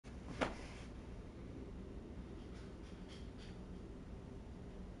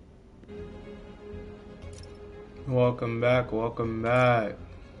Welcome back, welcome back.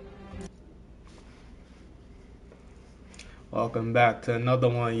 Welcome back to another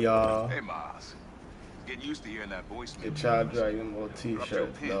one, y'all. Hey, Miles. Getting used to hearing that voice. Get y'all Dragon Ball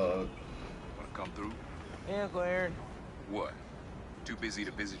t-shirts, dog. Wanna come through? Hey, Uncle Aaron. What? Too busy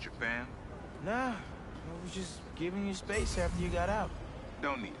to visit your fam? Nah, I was just giving you space after you got out.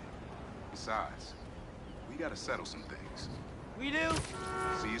 Don't need it. Besides, we gotta settle some things. We do?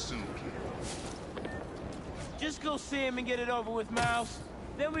 See you soon, kid. Just go see him and get it over with, Miles.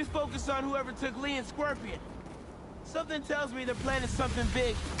 Then we focus on whoever took Lee and Scorpion. Something tells me they're planning something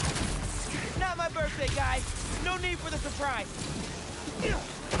big. Not my birthday, guys. No need for the surprise.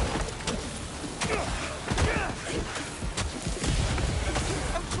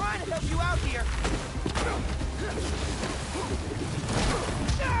 I'm trying to help you out here.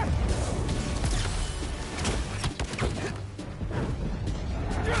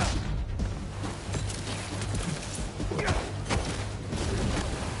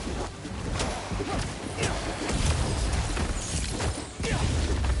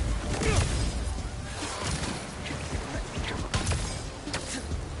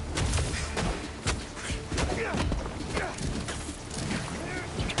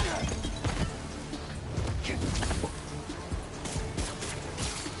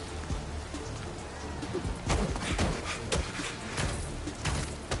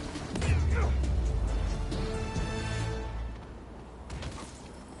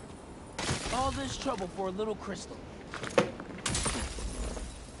 All this trouble for a little crystal.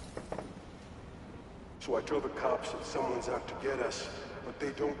 So I told the cops that someone's out to get us, but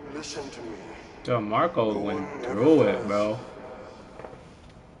they don't listen to me. Yo, Marco went through it, bro.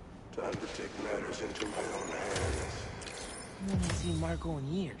 Time to take matters into my own hands. I haven't seen Marco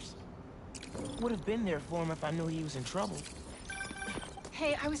in years. Would have been there for him if I knew he was in trouble.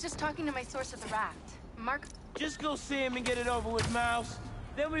 Hey, I was just talking to my source at the raft. Mark... Just go see him and get it over with, Miles.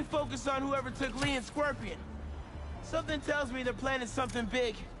 Then we focus on whoever took Lee and Scorpion. Something tells me they're planning something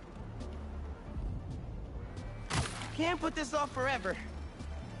big. Can't put this off forever.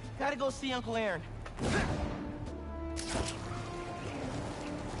 Gotta go see Uncle Aaron.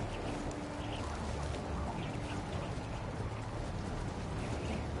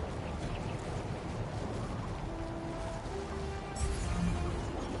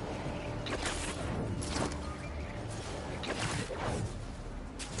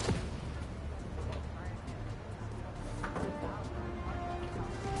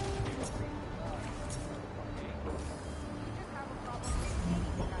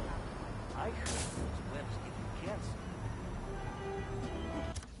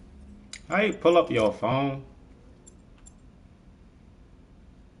 Hey, pull up your phone.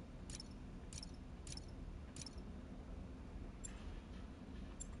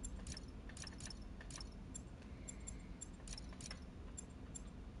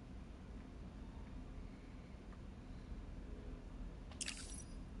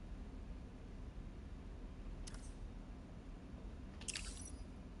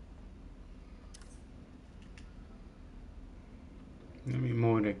 Let me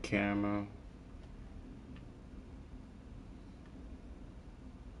move the camera.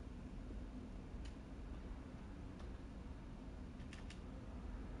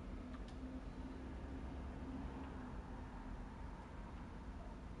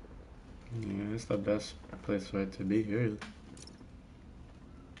 Yeah, it's the best place for it to be, really.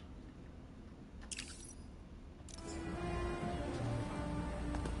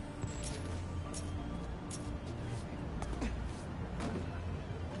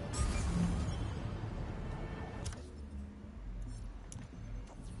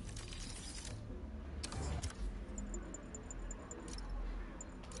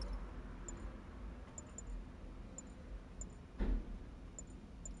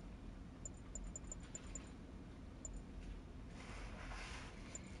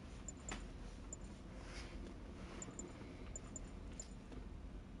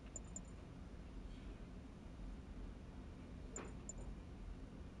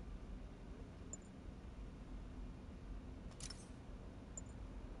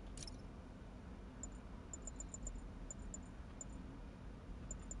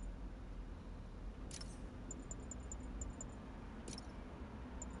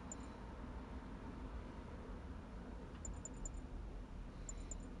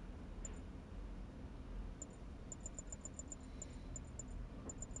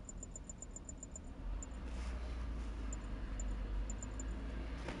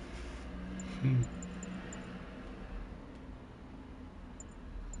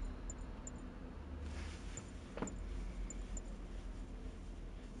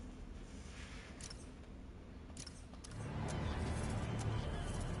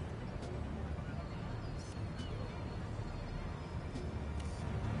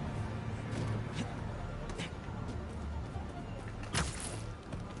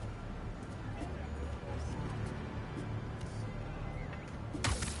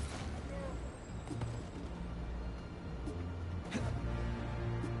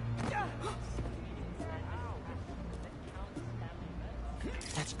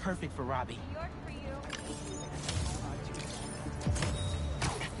 perfect for Robbie.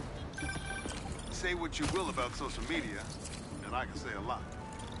 Say what you will about social media, and I can say a lot.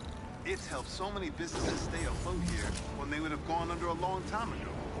 It's helped so many businesses stay afloat here when they would have gone under a long time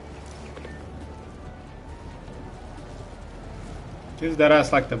ago. Is that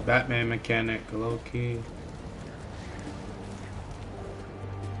ass like the Batman mechanic, low key?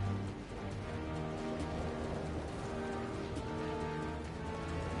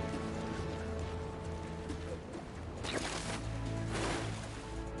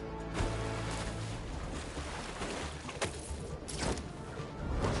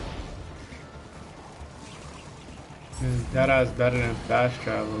 That ass better than fast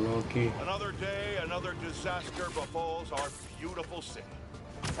travel, low key. Another day, another disaster befalls our beautiful city.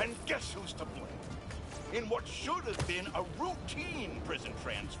 And guess who's to blame? In what should have been a routine prison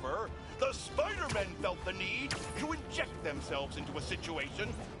transfer, the Spider-Men felt the need to inject themselves into a situation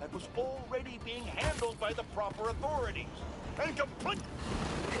that was already being handled by the proper authorities. And complete...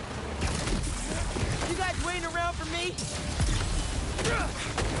 You guys waiting around for me?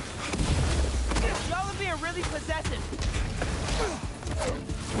 Y'all are being really possessive.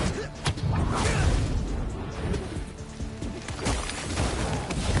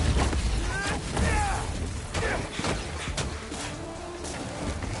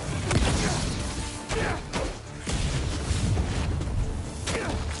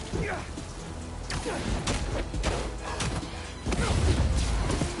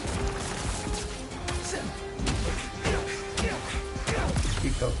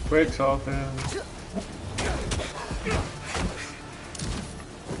 Keep the bricks off him.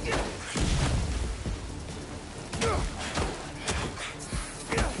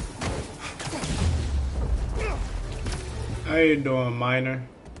 How you doing, Miner?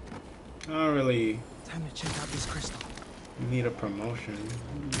 I don't really Time to check out this crystal. need a promotion.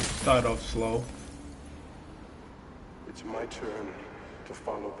 Start off slow. It's my turn to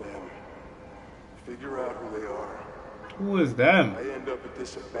follow them. Figure out who they are. Who is them? I end up at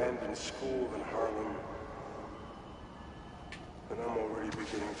this abandoned school in Harlem. And I'm already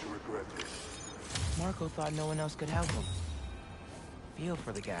beginning to regret this. Marco thought no one else could help him. Feel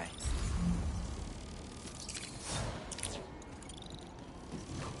for the guy.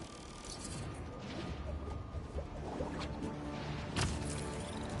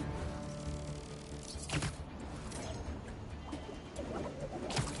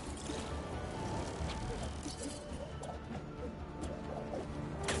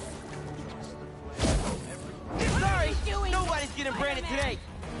 Getting branded today.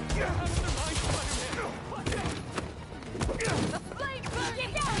 Get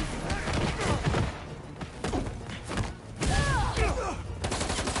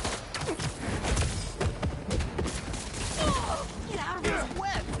out of his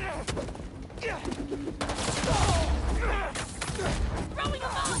web. Throwing a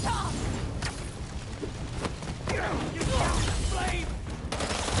Molotov. Flame.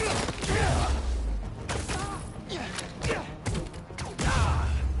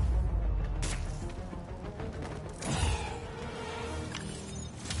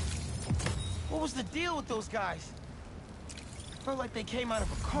 What was the deal with those guys? Felt like they came out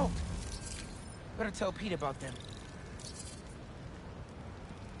of a cult. Better tell Pete about them.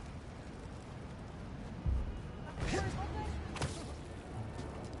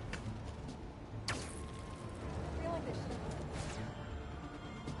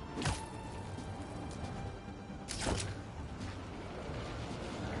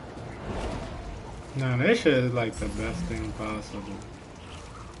 Nah, this shit is like the best thing possible.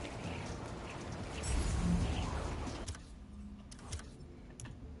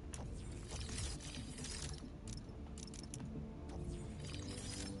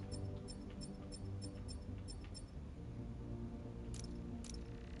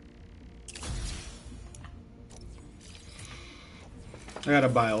 I gotta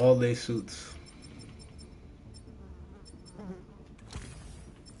buy all day suits.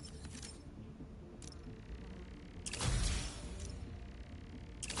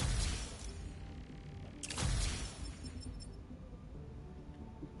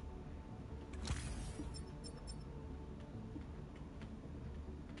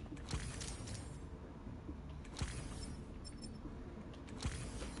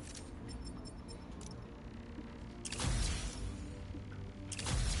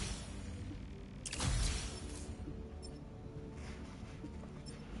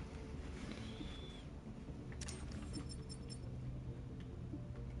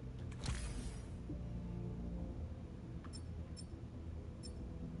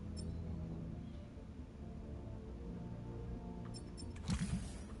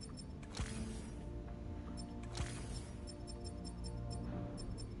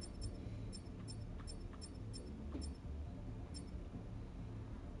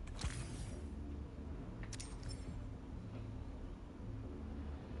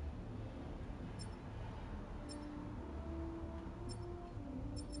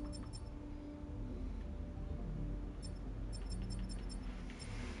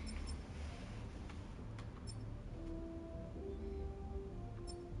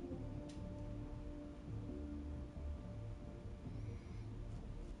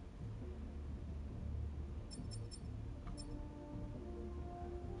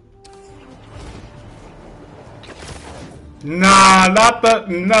 Nah, not the.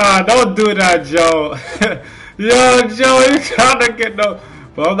 Nah, don't do that, Joe. Yo, Joe, you trying to get no.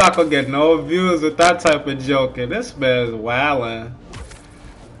 But I'm not gonna get no views with that type of joking. This man's wildin'.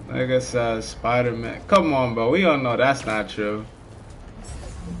 Like I said, Spider-Man. Come on, bro. We all know that's not true.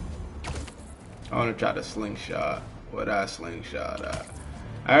 I wanna try the slingshot. Where that slingshot at?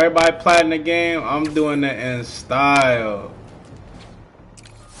 Everybody playing the game. I'm doing it in style.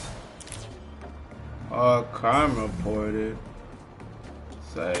 Oh, crime reported.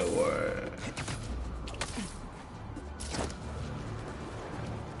 Say a word.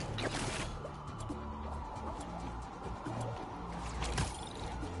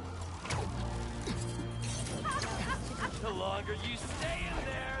 The longer you stay in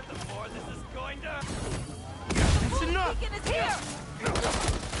there, the more this is going to... That's enough! Beacon is here!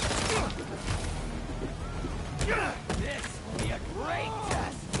 This will be a great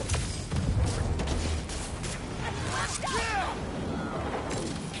test!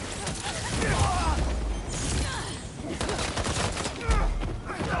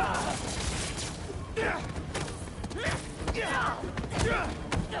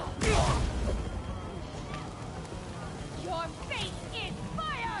 Your fate is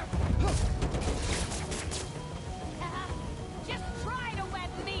fire! Just try to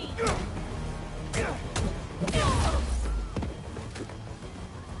wet me!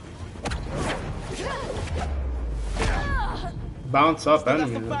 Bounce up Still got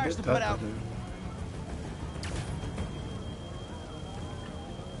enemies. some fires to put out.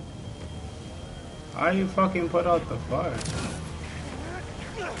 How you fucking put out the fire?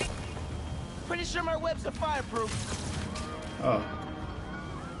 Pretty sure my webs are fireproof. Oh.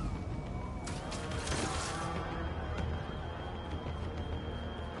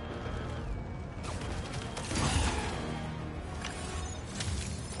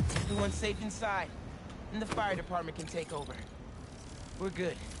 Everyone's safe inside, and the fire department can take over. We're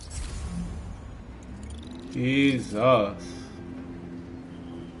good. Jesus.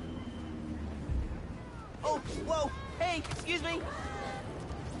 Oh, whoa! Hey, excuse me!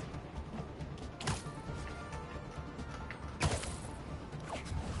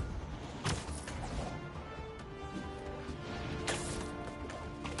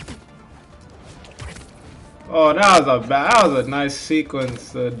 Oh, that was a nice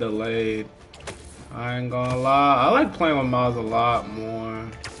sequence delayed. I ain't gonna lie. I like playing with Miles a lot more.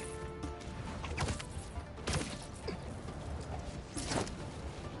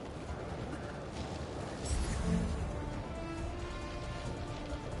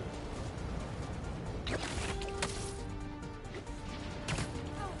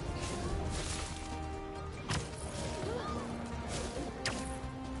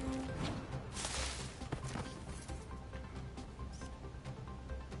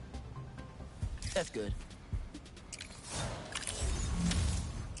 That's good.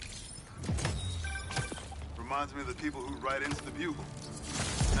 Reminds me of the people who write into the Bugle,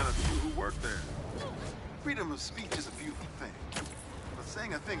 and of you who work there. Freedom of speech is a beautiful thing, but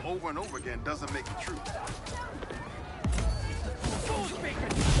saying a thing over and over again doesn't make it true.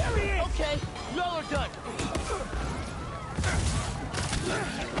 Okay, y'all are done. The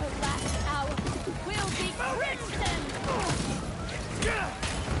last hour will be crimson!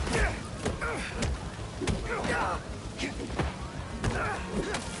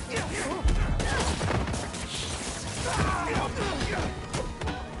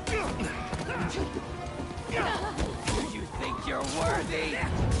 You think you're worthy?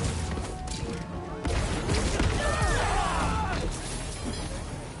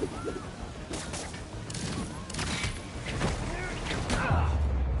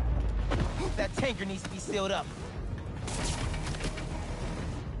 That tanker needs to be sealed up.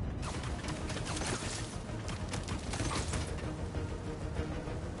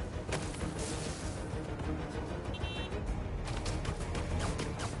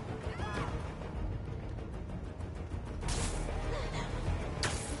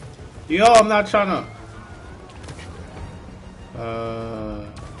 Yo, I'm not trying to.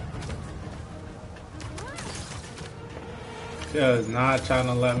 Just not trying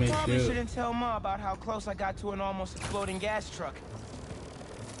to let me Probably shoot. shouldn't tell Ma about how close I got to an almost exploding gas truck.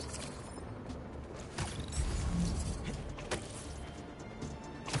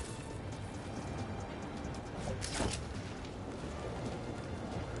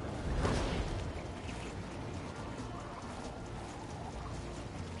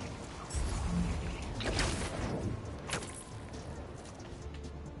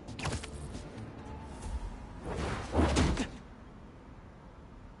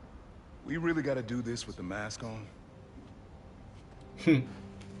 We really gotta do this with the mask on?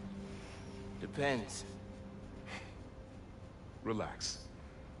 Depends. Relax.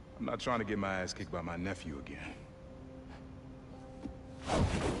 I'm not trying to get my ass kicked by my nephew again.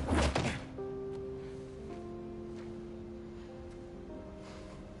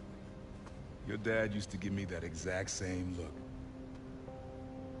 Your dad used to give me that exact same look.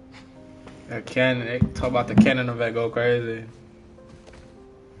 That cannon, they talk about the cannon of that go crazy.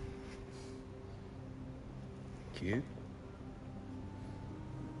 Kid?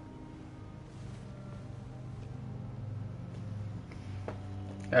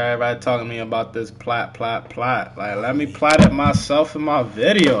 Everybody talking to me about this plot. Like, let me plot it myself in my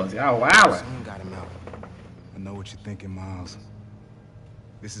videos. Y'all wildin'. Someone got him out. I know what you're thinking, Miles.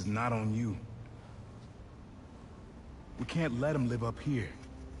 This is not on you. We can't let him live up here.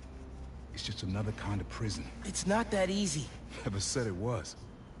 It's just another kind of prison. It's not that easy. Never said it was.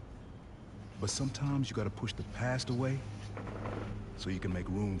 But sometimes you gotta push the past away so you can make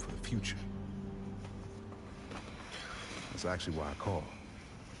room for the future. That's actually why I called.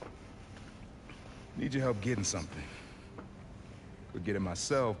 Need your help getting something. Could get it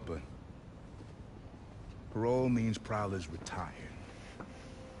myself, but parole means Prowler's retired.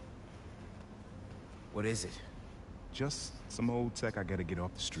 What is it? Just some old tech I gotta get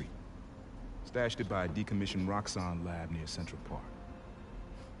off the street. Stashed it by a decommissioned Roxxon lab near Central Park.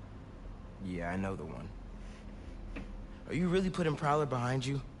 Yeah, I know the one. Are you really putting Prowler behind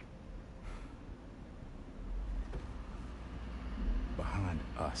you? Behind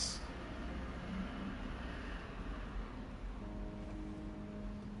us.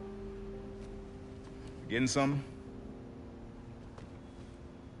 Getting something?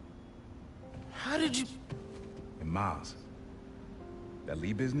 How did you... And Miles, that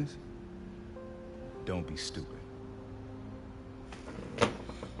Lee business? Don't be stupid.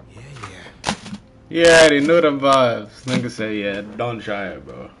 Yeah. Yeah, they knew them vibes. Nigga say, yeah, don't try it,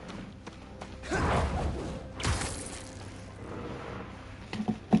 bro.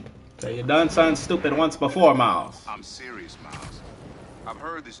 So you done something stupid once before, Miles. I'm serious, Miles. I've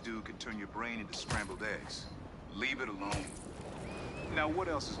heard this dude can turn your brain into scrambled eggs. Leave it alone. Now, what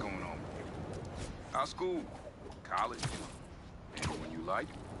else is going on with you? How's school? College? Anyone you like?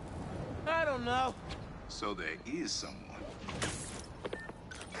 I don't know. So there is someone.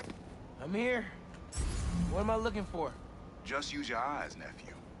 I'm here. What am I looking for? Just use your eyes,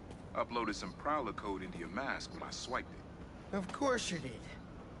 nephew. Uploaded some Prowler code into your mask when I swiped it. Of course you did.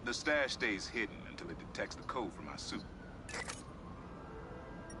 The stash stays hidden until it detects the code from my suit.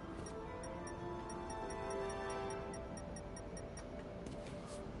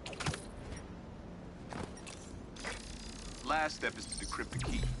 Last step is to decrypt the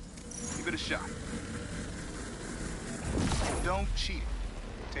key. Give it a shot. Don't cheat it.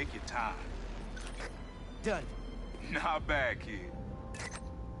 Take your time. Done. Not bad, kid.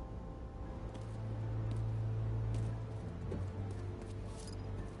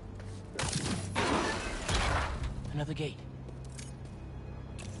 Another gate.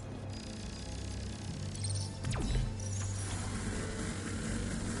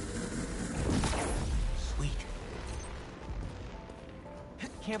 Sweet.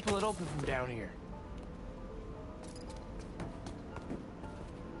 Can't pull it open from down here.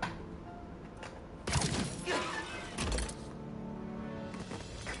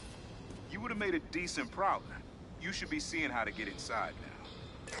 You would have made a decent Prowler. You should be seeing how to get inside now.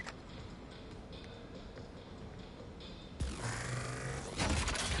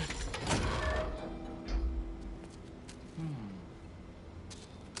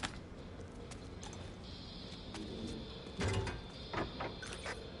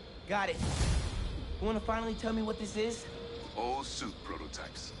 Got it. You wanna finally tell me what this is? Old suit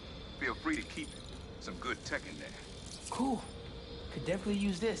prototypes. Feel free to keep it. Some good tech in there. Cool. Could definitely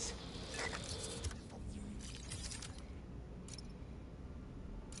use this.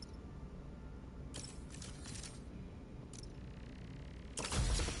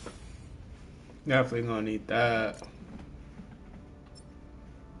 Definitely gonna need that.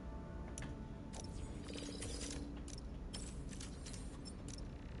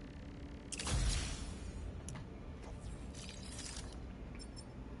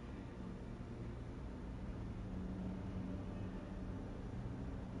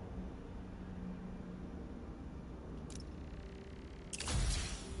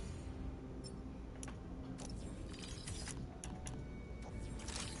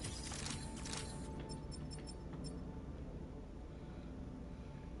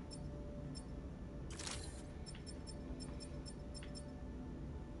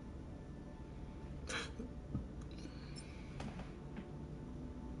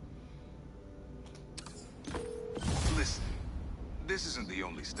 Listen, this isn't the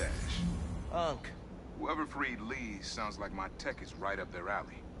only stash. Unc, Whoever freed Lee sounds like my tech is right up their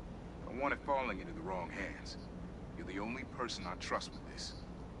alley. I want it falling into the wrong hands. You're the only person I trust with this.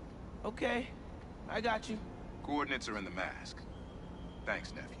 Okay, I got you. Coordinates are in the mask.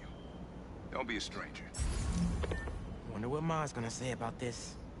 Thanks, nephew. Don't be a stranger. Wonder what Ma's gonna say about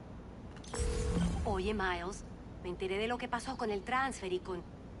this. Oye, Miles, me enteré de lo que pasó con el transfer y con...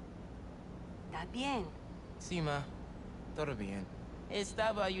 ¿Estás bien? Sí, Ma. Todo bien.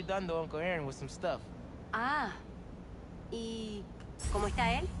 Estaba ayudando a Uncle Aaron with some stuff. Ah, ¿y cómo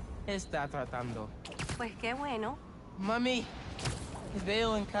está él? Está tratando. Pues qué bueno. Mami,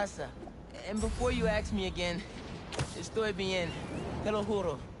 veo en casa. And before you ask me again, estoy bien. Te lo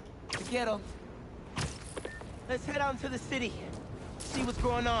juro. Te quiero. Let's head out into the city. See what's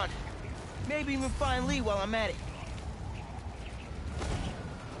going on. Maybe even find Lee while I'm at it.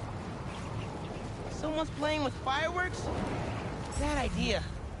 Someone's playing with fireworks? Bad idea.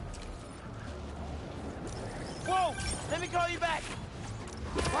 Whoa! Let me call you back!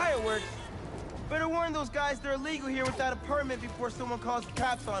 Fireworks? Better warn those guys they're illegal here without a permit before someone calls the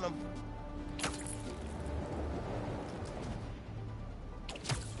cops on them.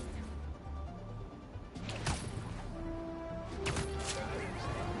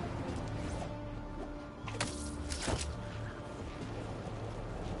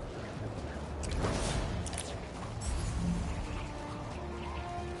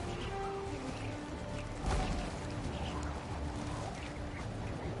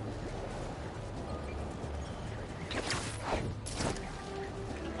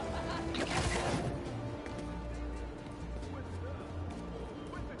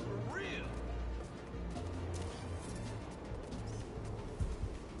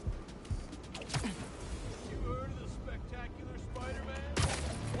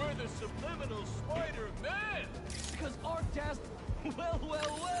 Subliminal Spider-Man! Because our task...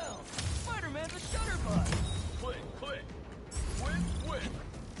 Well. Spider-Man's a shutterbug. Click. Whip.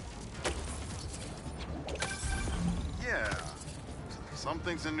 Yeah. Some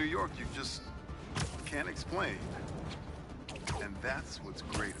things in New York you just can't explain. And that's what's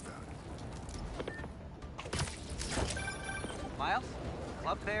great about it. Miles?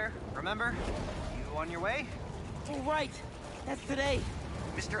 Club fair, remember? You on your way? Oh, right. That's today.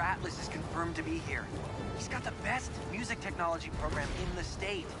 Mr. Atlas is confirmed to be here. He's got the best music technology program in the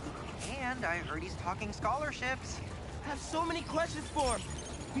state. And I heard he's talking scholarships. I have so many questions for him.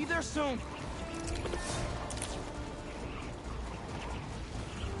 Be there soon.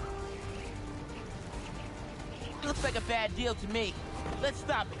 Looks like a bad deal to me. Let's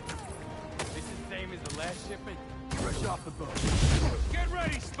stop it. This is the same as the last shipment. Fresh off the boat. Get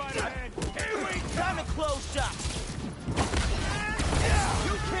ready, Spider-Man! Here we go! Time to close shop.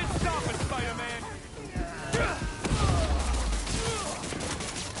 You can't stop it, Spider-Man!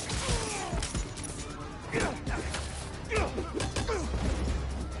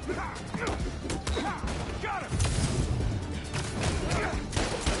 Got him!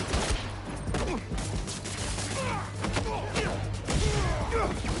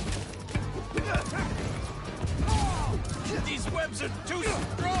 These webs are too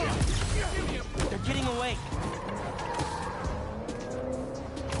strong! They're getting away.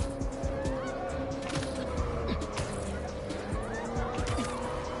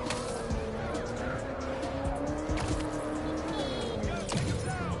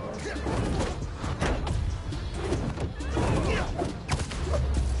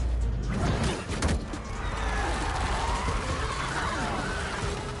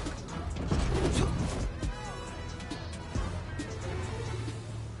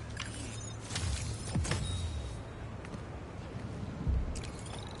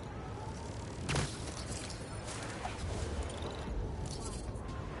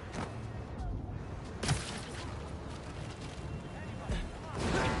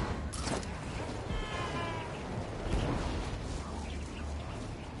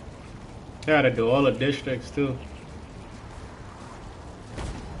 Gotta do all the districts too.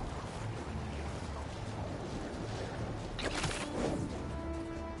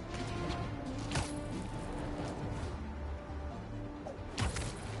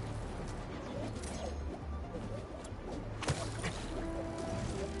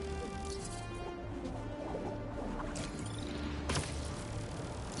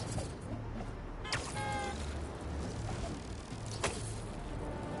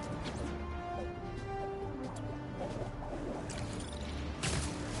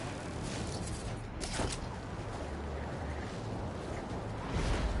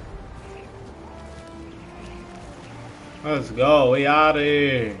 Let's go. We out of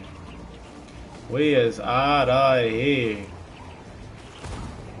here. We is out of here.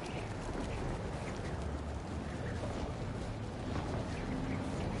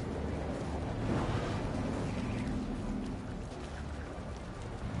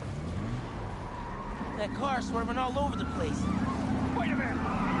 That car swerving all over the place. Wait a minute!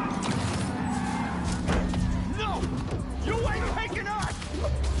 No! You ain't taking us!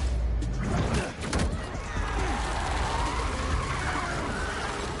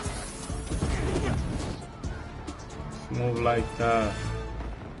 Move like that.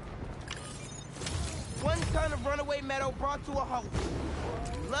 1 ton of runaway metal brought to a halt.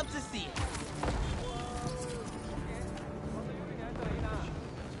 Love to see it.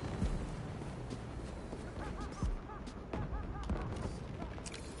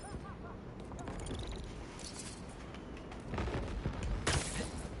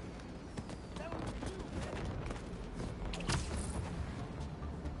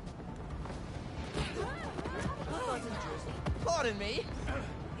 Pardon me.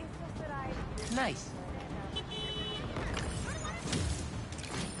 Nice.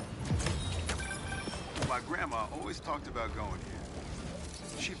 My grandma always talked about going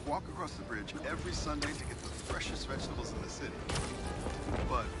here. She'd walk across the bridge every Sunday to get the freshest vegetables in the city.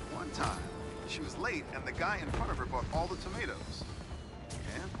 But one time, she was late and the guy in front of her bought all the tomatoes.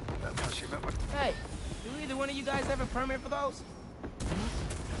 And that's how she met my... Hey, do either one of you guys have a permit for those?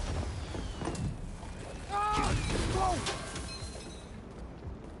 Whoa!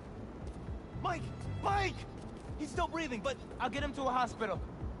 Mike! Mike! He's still breathing, but I'll get him to a hospital.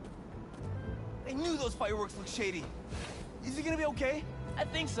 I knew those fireworks looked shady. Is he gonna be okay? I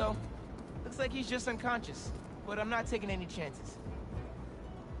think so. Looks like he's just unconscious, but I'm not taking any chances.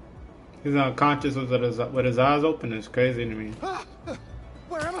 He's unconscious with his eyes open. It's crazy to me.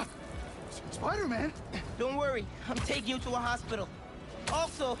 Where am I? Spider-Man? Don't worry, I'm taking you to a hospital.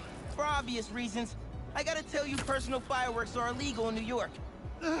 Also, for obvious reasons, I gotta tell you personal fireworks are illegal in New York.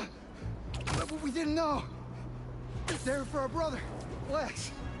 But we didn't know. They're for our brother,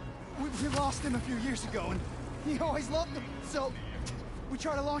 Lex. We lost him a few years ago, and he always loved them. So, we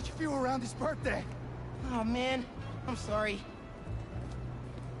try to launch a few around his birthday. Oh, man. I'm sorry.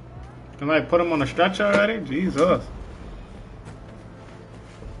 Can I put him on a stretcher already? Jesus.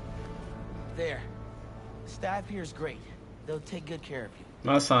 There. Staff here is great. They'll take good care of you.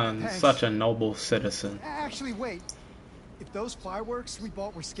 My son's Thanks. such a noble citizen. Actually, wait. If those fireworks we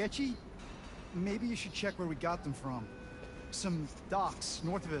bought were sketchy, maybe you should check where we got them from. Some docks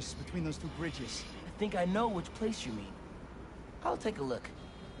north of us between those 2 bridges. I think I know which place you mean. I'll take a look.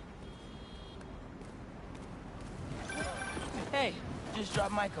 Hey, just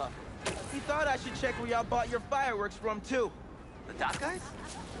dropped Mike off. He thought I should check where y'all bought your fireworks from, too. The dock guys?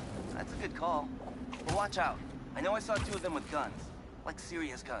 That's a good call. But watch out. I know I saw 2 of them with guns. Like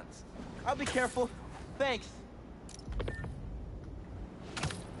serious guns. I'll be careful. Thanks.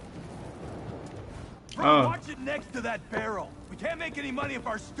 Bro, watch it next to that barrel. We can't make any money if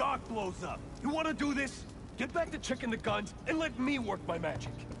our stock blows up. You want to do this? Get back to checking the guns and let me work my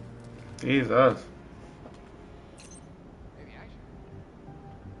magic. Jesus.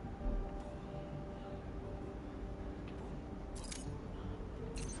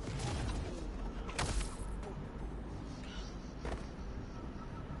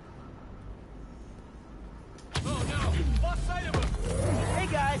 Hey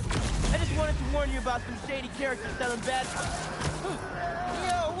guys, I just wanted to warn you about some shady characters selling bad.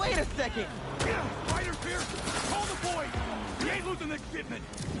 Yo, wait a second. Fighters here, call the boys. We ain't losing this shipment.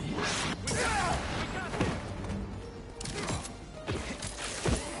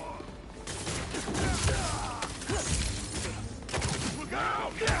 We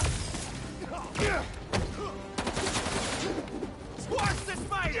got this. Look out! Squash the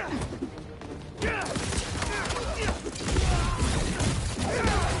spider!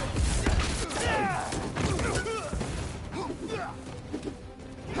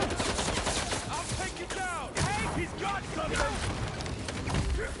 I'll take you down! Hey, he's got something!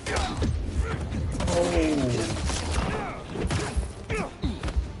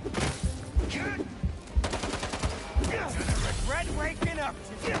 Regret waking up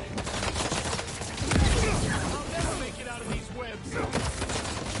today. I'll never make it out of these webs.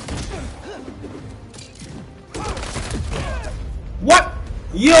 What?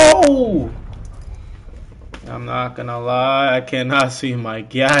 Yo! I'm not gonna lie, I cannot see my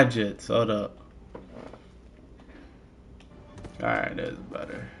gadgets. Hold up. Alright, that's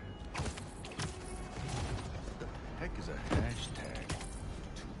better. Heck is a hashtag?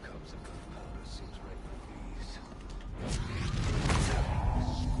 2 cups of gunpowder seems right for these.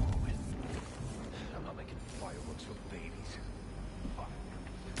 Screw it. I'm not making fireworks for babies.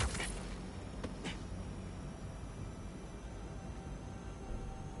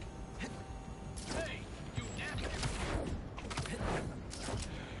 Hey,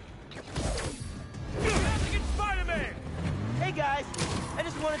 you Spider-Man! Hey guys, I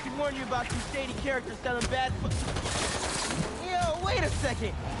just wanted warned you about some shady characters selling bad Yo, wait a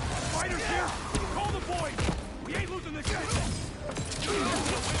second. Fighters here! Call the boys! We ain't losing this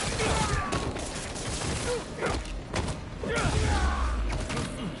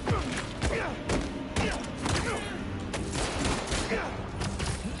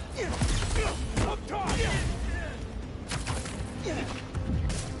Up top!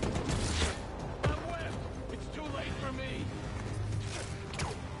 It's too late for me.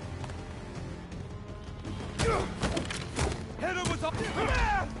 Hit him with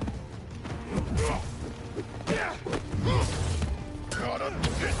Gotta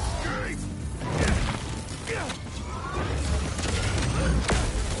escape!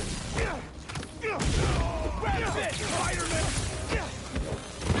 Grab it, Spider-Man!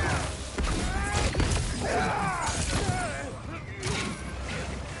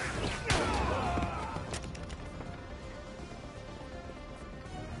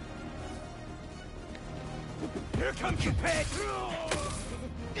 Here comes your pet!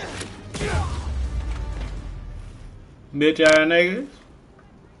 Bitch ass niggas.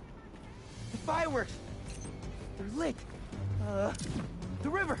 The fireworks. They're lit. The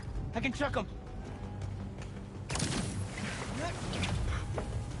river. I can chuck them.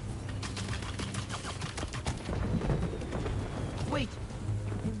 Wait.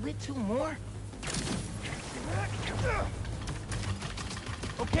 You lit two more?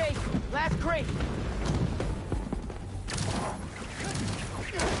 Okay, last crate.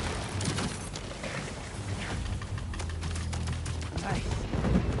 Nice.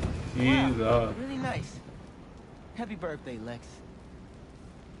 Jesus. Wow, really nice. Happy birthday, Lex.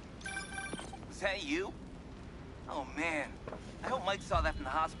 Was that you? Oh man, I hope Mike saw that from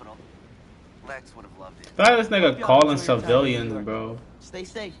the hospital. Lex would have loved it. Why this nigga calling civilians, bro? Stay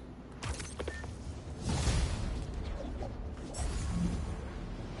safe.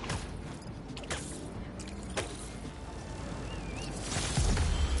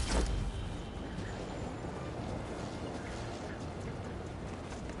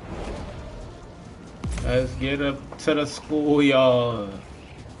 Let's get up to the schoolyard.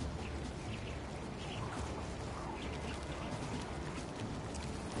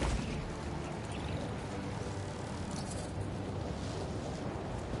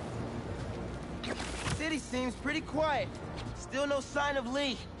 City seems pretty quiet. Still no sign of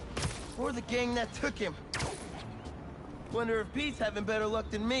Lee. Or the gang that took him. Wonder if Pete's having better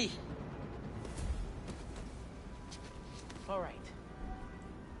luck than me. All right.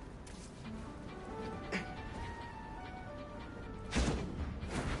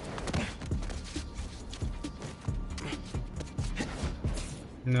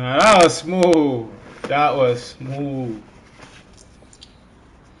 Nah, that was smooth. That was smooth.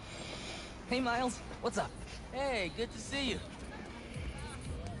 Hey, Miles. What's up? Hey, good to see you.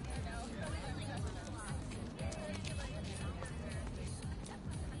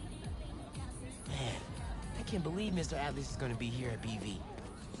 Man, I can't believe Mr. Atlas is gonna be here at BV.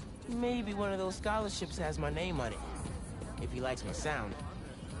 Maybe one of those scholarships has my name on it. If he likes my sound.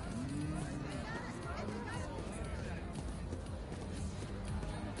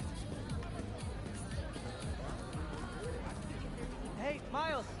 Hey,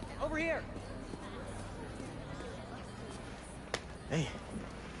 Miles. Over here. Hey.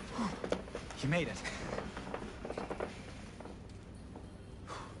 You made it.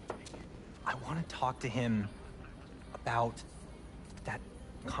 I want to talk to him about that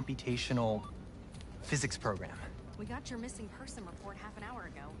computational physics program. We got your missing person report half an hour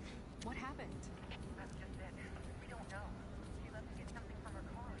ago. What happened? That's just it. We don't know. She left to get something from her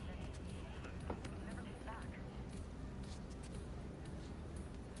car, and then she never came back.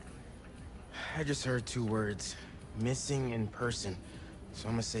 I just heard two words. Missing in person. So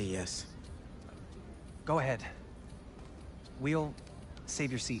I'm gonna say yes. Go ahead. We'll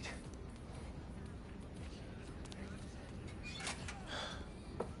save your seat.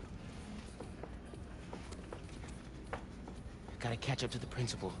 Gotta catch up to the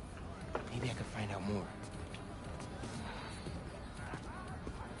principal. Maybe I can find out more.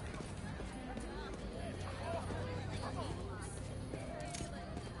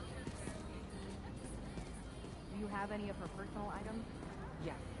 Do you have any of her personal items?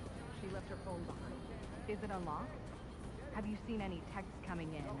 Yes. She left her phone behind. Is it unlocked? Have you seen any texts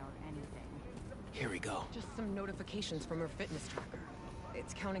coming in or anything? Here we go. Just some notifications from her fitness tracker.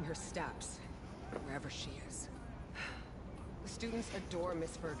 It's counting her steps, wherever she is. The students adore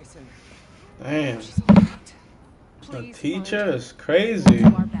Miss Ferguson. Damn. She's all right. The Please teacher is crazy. do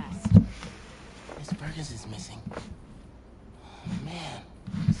our best. Miss Ferguson's missing. Oh, man.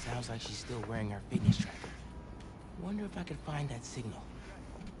 Sounds like she's still wearing her fitness tracker. Wonder if I could find that signal.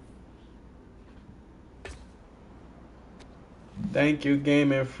 Thank you,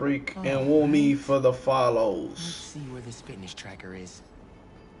 Gaming Freak and Woomy for the follows. Let's see where this fitness tracker is.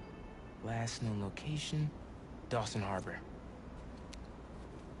 Last known location, Dawson Harbor.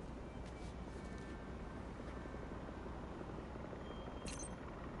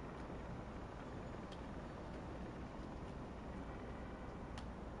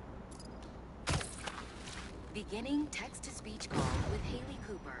 Beginning text-to-speech call with Haley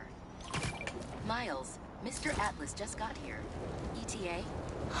Cooper. Miles, Mr. Atlas just got here. ETA?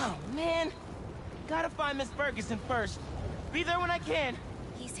 Oh, man. Gotta find Miss Ferguson first. Be there when I can.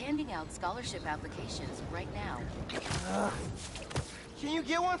 He's handing out scholarship applications right now. Can you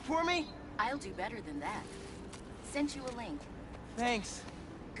get one for me? I'll do better than that. Sent you a link. Thanks.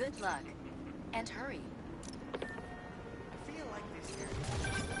 Good luck. And hurry.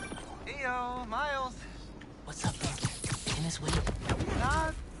 Heyo, Miles. What's up, man? Can this wait?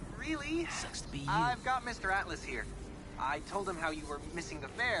 Not really. Sucks to be you. I've got Mr. Atlas here. I told him how you were missing the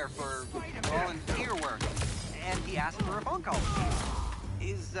fair for volunteer work, and he asked for a phone call.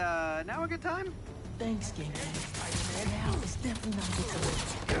 Is now a good time? Thanks, Game. Now it's definitely not a good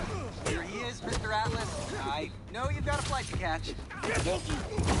time. Here he is, Mr. Atlas. I know you've got a flight to catch.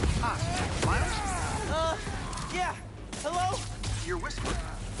 Hi, Miles? Yeah. Hello? You're whispering.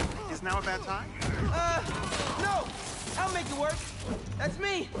 Is now a bad time? No. I'll make it work. That's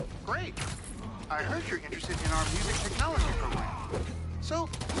me. Great. I heard you're interested in our music technology program. So,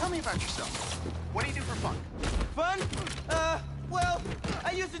 tell me about yourself. What do you do for fun? Fun? Well,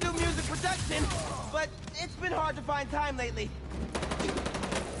 I used to do music production, but it's been hard to find time lately.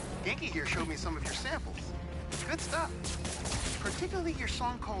 Genki here showed me some of your samples. Good stuff. Particularly your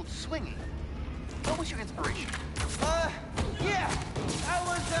song called Swinging. What was your inspiration? Yeah. I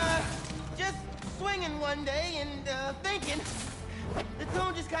was, just swinging one day and, thinking. The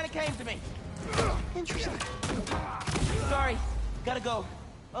tune just kind of came to me. Interesting. Sorry. Gotta go.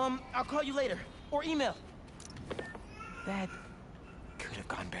 I'll call you later. Or email. That could have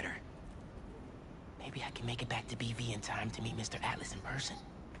gone better. Maybe I can make it back to BV in time to meet Mr. Atlas in person.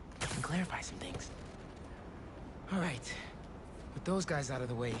 And clarify some things. All right. With those guys out of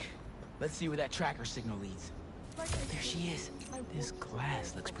the way, let's see where that tracker signal leads. There she is. This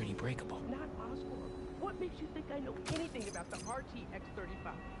glass looks pretty breakable. Not Oscorp. What makes you think I know anything about the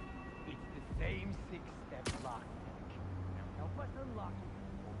RTX-35? It's the same six-step lock. Now help us unlock it,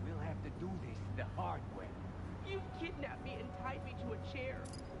 or we'll have to do this the hard way. You kidnapped me and tied me to a chair.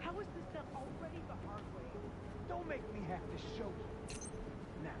 How is this not already the hard way? Don't make me have to show you.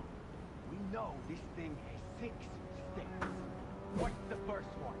 Now, we know this thing has 6 steps. What's the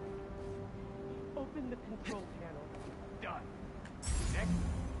first one? Open the control panel. Done. Next,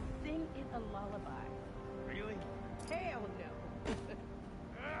 sing it a lullaby. Really? Hell no.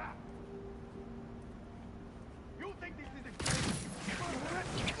 You think this is a game?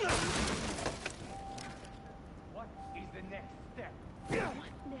 What is the next step?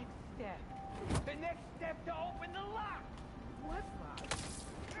 What next step? The next step to open the lock! What lock?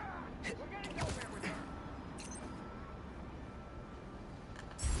 We're gonna go there with her.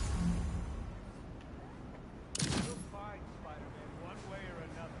 You'll find Spider-Man one way or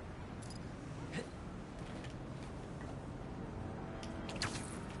another.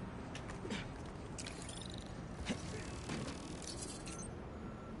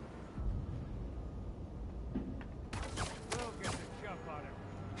 We'll get the jump on him.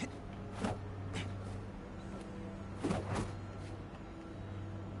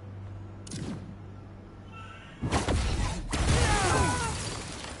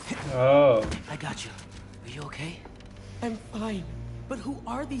 Oh. I got you. Are you okay? I'm fine. But who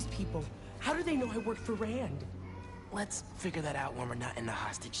are these people? How do they know I work for Rand? Let's figure that out when we're not in a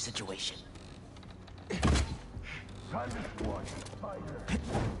hostage situation. Time to squash Spider.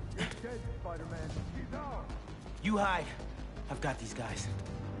 You're dead, Spider-Man. He's ours. You hide. I've got these guys.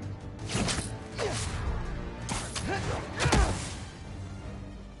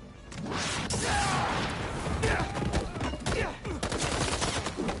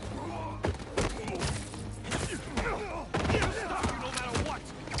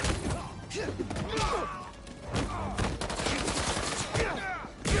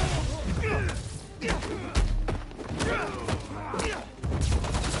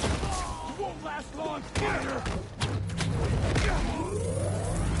 Won't last long, Spider!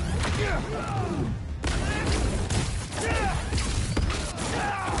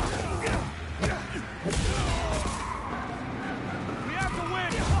 We have to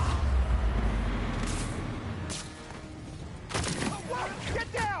win! Get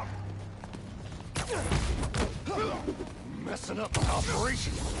down! Messing up my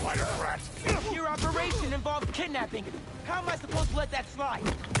operation, Spider-Rat! Your operation involved kidnapping. How am I supposed to let that slide?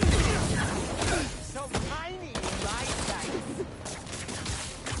 So tiny, right?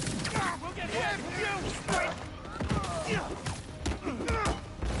 We'll get hit!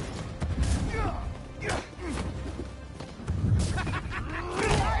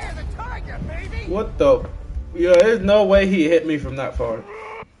 Fire the target, baby! What the? Yeah, there's no way he hit me from that far.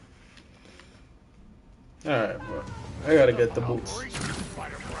 Alright, bro. I gotta get the boots.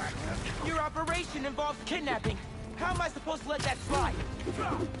 Your operation involved kidnapping. How am I supposed to let that slide?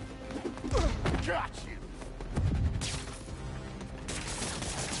 Got you.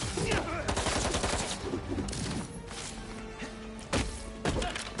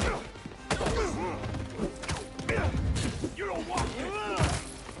 You don't want it.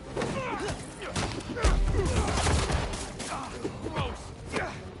 Gross.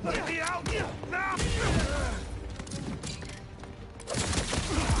 Let me out now.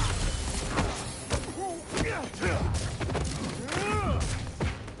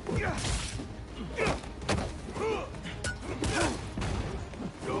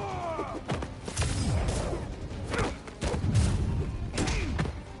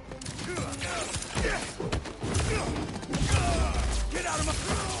 Get out of my...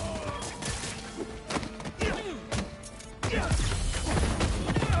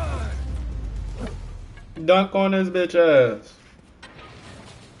 Dunk on his bitch ass.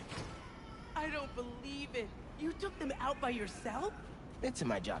 I don't believe it. You took them out by yourself? It's in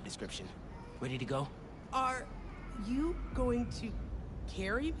my job description. Ready to go? Are you going to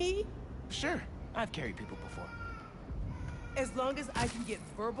carry me? Sure. I've carried people before. As long as I can get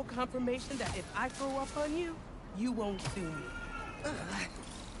verbal confirmation that if I throw up on you, you won't sue me.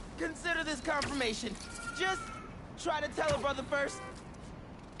 Consider this confirmation. Just try to tell a brother first.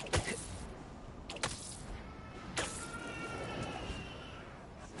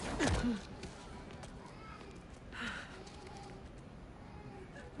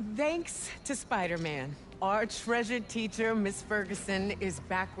 Thanks to Spider-Man, our treasured teacher, Miss Ferguson, is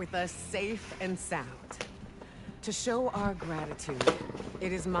back with us safe and sound. To show our gratitude,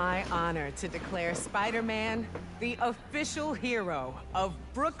 it is my honor to declare Spider-Man the official hero of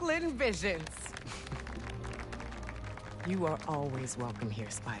Brooklyn Visions. You are always welcome here,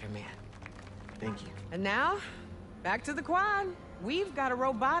 Spider-Man. Thank you. And now, back to the quad. We've got a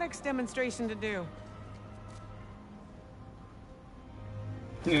robotics demonstration to do.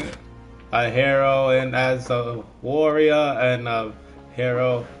 A hero and as a warrior and a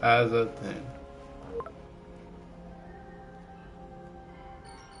hero as a thing.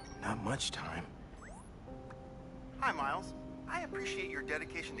 Not much time. Hi, Miles. I appreciate your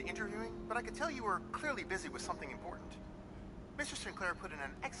dedication to interviewing, but I could tell you were clearly busy with something important. Mr. Sinclair put in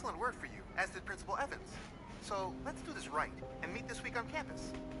an excellent word for you, as did Principal Evans. So let's do this right and meet this week on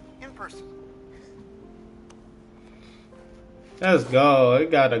campus, in person. Let's go. I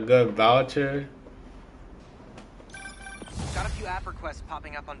got a good voucher. Got a few app requests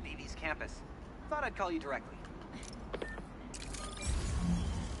popping up on BV's campus. Thought I'd call you directly.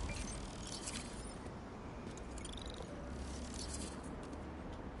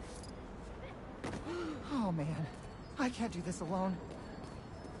 Oh man, I can't do this alone.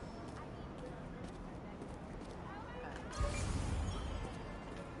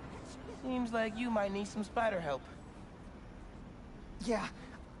 Seems like you might need some spider help. Yeah,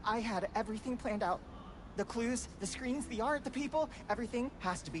 I had everything planned out. The clues, the screens, the art, the people, everything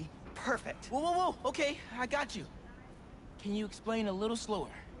has to be perfect. Whoa, whoa, whoa, okay, I got you. Can you explain a little slower?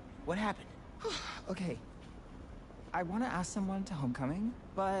 What happened? Okay, I want to ask someone to homecoming,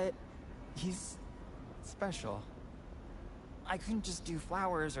 but he's special. I couldn't just do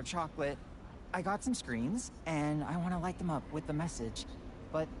flowers or chocolate. I got some screens, and I want to light them up with the message,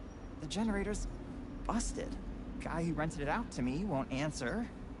 but the generator's busted. Guy who rented it out to me won't answer.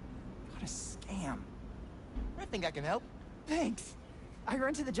 What a scam. I think I can help. Thanks. I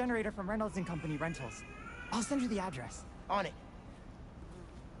rented the generator from Reynolds & Company Rentals. I'll send you the address. On it.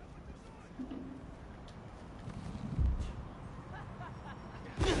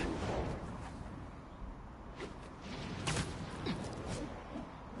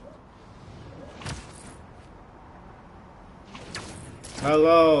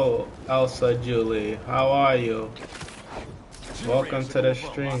 Hello, Elsa Julie. How are you? Welcome to the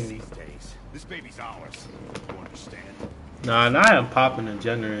stream. This baby's ours. You understand? Nah, now I am popping a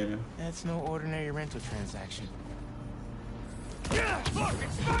generator. That's no ordinary rental transaction. Yeah, look,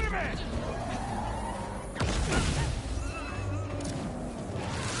 it's Spider-Man!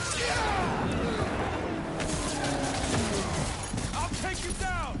 I'll take you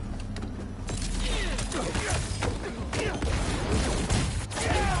down!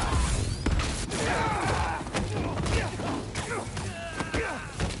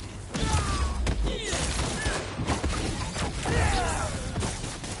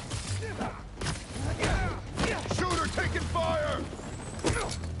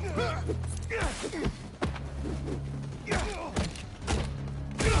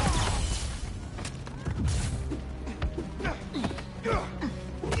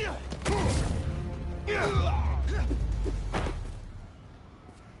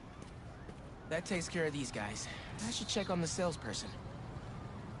 takes care of these guys. I should check on the salesperson.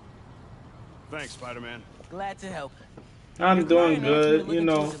 Thanks, Spider-Man. Glad to help. I'm doing good, you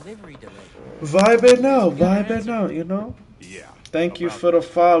know. Delivery delay. Vibing out, you know. Yeah. Thank you for the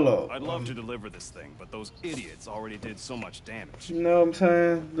follow. I'd love to deliver this thing, but those idiots already did so much damage. You know what I'm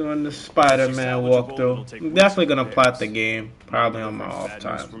saying? Doing the Spider-Man walkthrough. I'm definitely gonna plot the game, probably on my off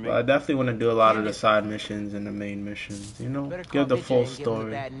time. But I definitely want to do a lot of the side missions and the main missions. You know, give the full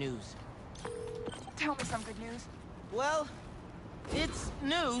story. Bad news. Tell me some good news. Well, it's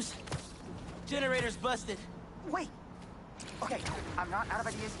news. Generator's busted. Wait. Okay, I'm not out of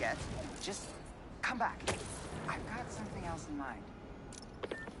ideas yet. Just come back. I've got something else in mind.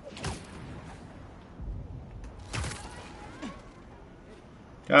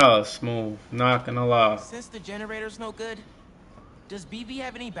 That was smooth, not gonna lie. Since the generator's no good, does BV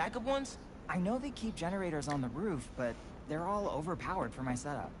have any backup ones? I know they keep generators on the roof, but they're all overpowered for my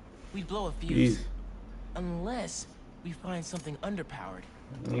setup. We'd blow a fuse. Unless we find something underpowered.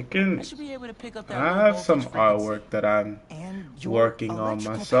 You can. I should be able to pick up that. I have some artwork that I'm working on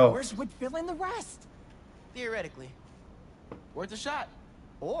myself. Powers would fill in the rest. Theoretically, worth a shot.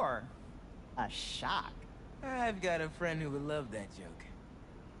 Or a shock. I've got a friend who would love that joke.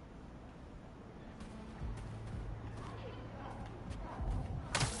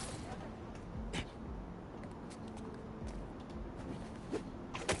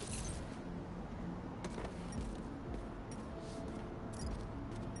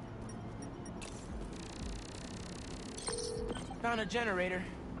 Found a generator,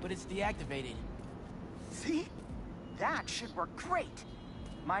 but it's deactivated. See? That should work great.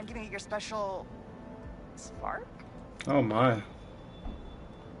 Mind giving it your special... spark? Oh my.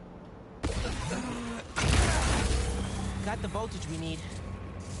 Got the voltage we need.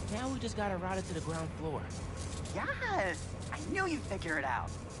 Now we just gotta route it to the ground floor. Yes! I knew you'd figure it out.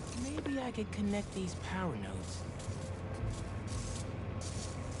 Maybe I could connect these power nodes.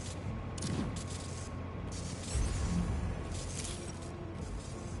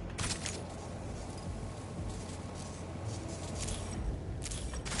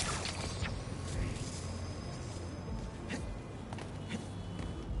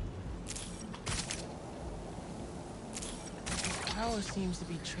 Power seems to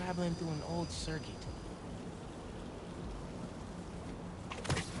be traveling through an old circuit.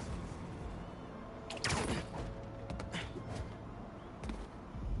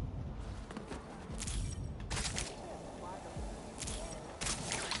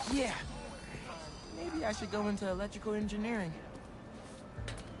 Yeah. Maybe I should go into electrical engineering.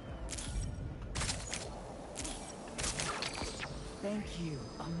 Thank you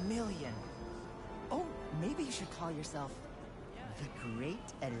a million. Oh, maybe you should call yourself the Great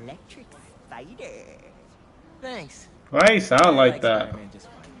Electric Fighter. Thanks. Why you sound like that?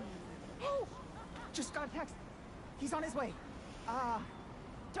 Oh, just got a text. He's on his way.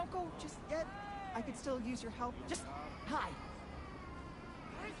 Don't go just yet. I could still use your help. Just hi.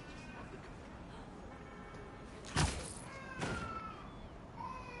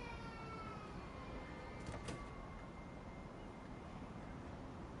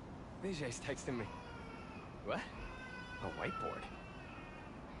 Vijay's texting me. What? A whiteboard?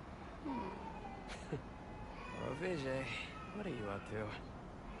 Oh, Vijay, what are you up to?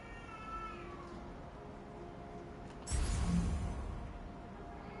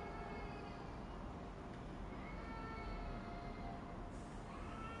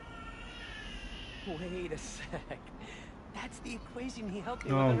 Wait a sec. That's the equation he helped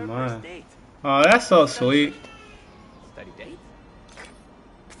me with on our first date. Oh, that's so sweet. Study date?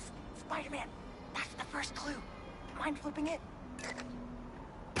 Spider-Man, that's the first clue. Mind flipping it?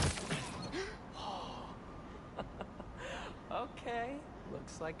 Okay,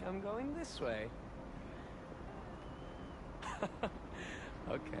 looks like I'm going this way.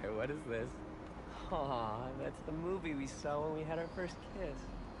 Okay, what is this? Aw, that's the movie we saw when we had our first kiss.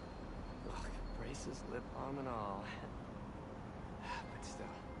 Ugh, braces, lip balm, and all. But still,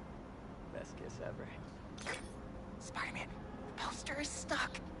 best kiss ever. Spider-Man, the poster is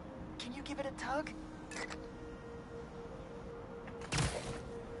stuck. Can you give it a tug?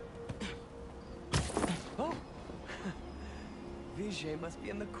 Oh! Vijay must be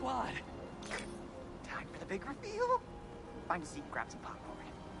in the quad. Time for the big reveal. Find a seat, grab some popcorn.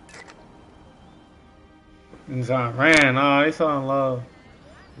 Zaran, oh, they so in love.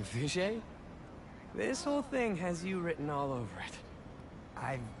 Vijay? This whole thing has you written all over it.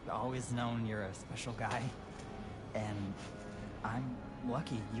 I've always known you're a special guy. And I'm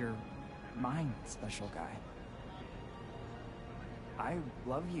lucky you're my special guy. I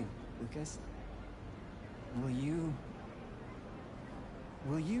love you, Lucas. Will you...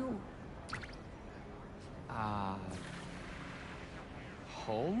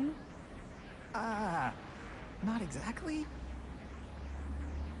 Home? Not exactly.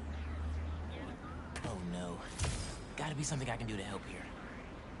 Oh no. Gotta be something I can do to help here.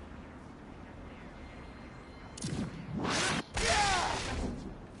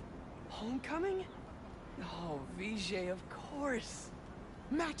 Homecoming? Oh, VJ, of course.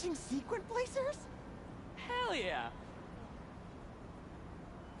 Matching sequin blazers? Hell yeah.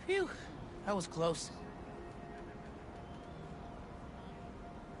 Phew, that was close.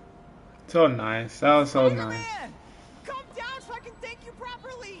 So nice. That was so nice. Man, come down so I can thank you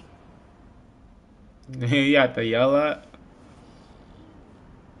properly. You have to yell at.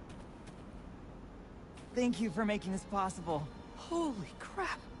 Thank you for making this possible. Holy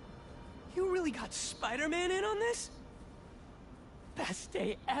crap. You really got Spider-Man in on this? Best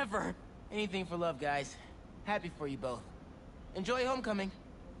day ever. Anything for love, guys. Happy for you both. Enjoy homecoming.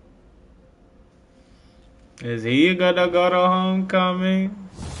 Is he gonna go to homecoming?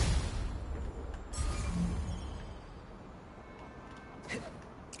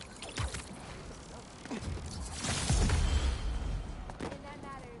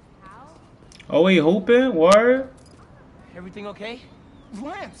 Oh, he hooping? Word? Everything okay?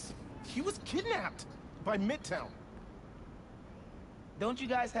 Lance, he was kidnapped by Midtown. Don't you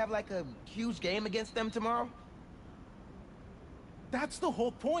guys have like a huge game against them tomorrow? That's the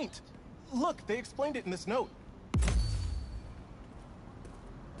whole point. Look, they explained it in this note.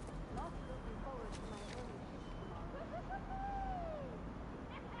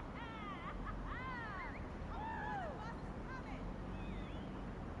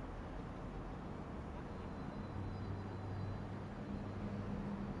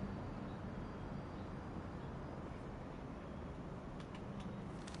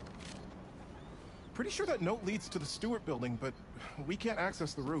 Pretty sure that note leads to the Stewart building, but we can't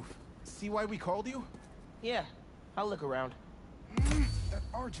access the roof. See why we called you? Yeah, I'll look around. That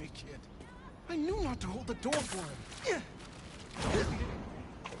RJ kid. I knew not to hold the door for him.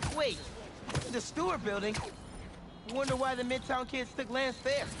 Wait, the Stewart building? Wonder why the Midtown kids took Lance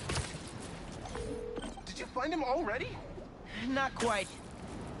there. Did you find him already? Not quite,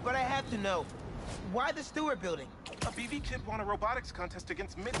 but I have to know. Why the Stewart building? A BB kid won a robotics contest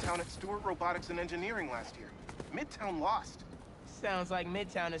against Midtown at Stewart Robotics and Engineering last year. Midtown lost. Sounds like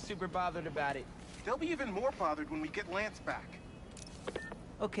Midtown is super bothered about it. They'll be even more bothered when we get Lance back.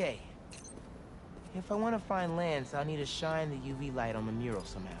 Okay. If I want to find Lance, I'll need to shine the UV light on the mural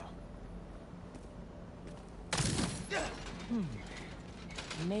somehow.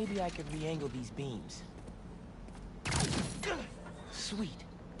 Maybe I could re-angle these beams. Sweet.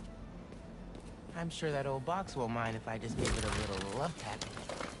 I'm sure that old box won't mind if I just give it a little love tapping.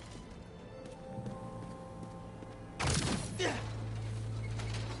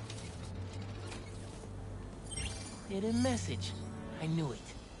 Hidden message. I knew it.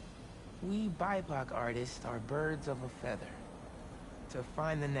 We BIPOC artists are birds of a feather. To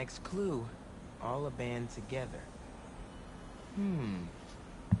find the next clue, all a band together.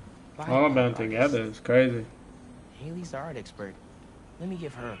 All of them together is crazy. Haley's art expert. Let me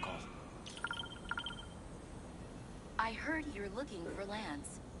give her a call. I heard you're looking for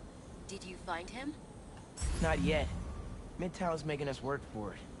Lance. Did you find him? Not yet. Midtown's making us work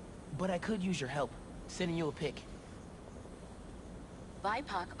for it. But I could use your help, sending you a pic.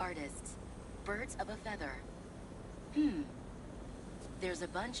 BIPOC artists. Birds of a feather. There's a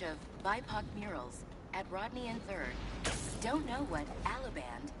bunch of BIPOC murals at Rodney and 3rd. Don't know what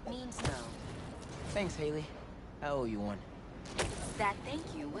Alaband means, though. Thanks, Haley. I owe you one. That thank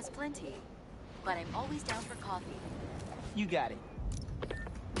you was plenty. But I'm always down for coffee. You got it.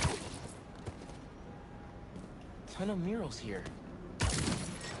 Ton of murals here.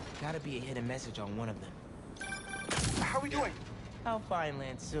 Gotta be a hidden message on one of them. How are we doing? I'll find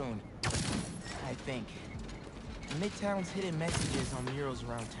Lance soon. I think. Midtown's hidden messages on murals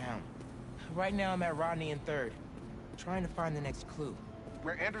around town. Right now I'm at Rodney and 3rd. Trying to find the next clue.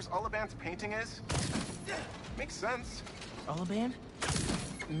 Where Anders Ullaband's painting is? Makes sense. Ullaband?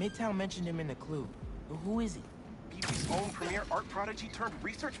 Midtown mentioned him in the clue. Who is he? BB's own premier art prodigy turned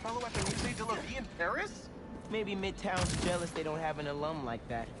research fellow at the Musée de la Vie in Paris? Maybe Midtown's jealous they don't have an alum like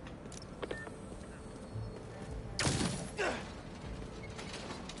that.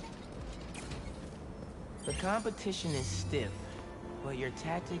 The competition is stiff, but your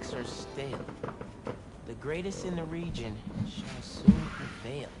tactics are stale. The greatest in the region shall soon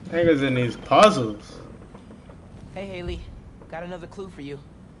prevail. Niggas in these puzzles. Hey, Haley. Got another clue for you.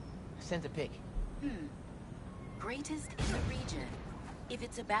 Sent a pic. Greatest in the region. If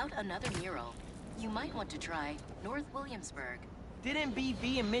it's about another mural, you might want to try North Williamsburg. Didn't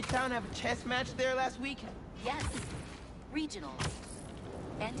BV and Midtown have a chess match there last week? Yes. Regional.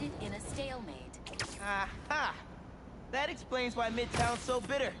 Ended in a stalemate. Aha! That explains why Midtown's so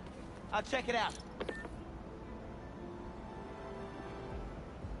bitter. I'll check it out.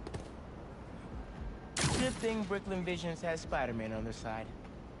 Good thing Brooklyn Visions has Spider-Man on their side.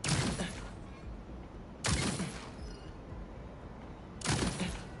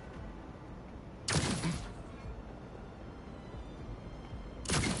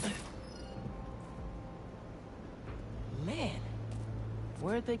 Man,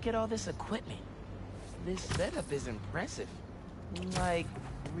 where'd they get all this equipment? This setup is impressive. Like,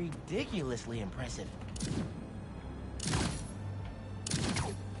 ridiculously impressive.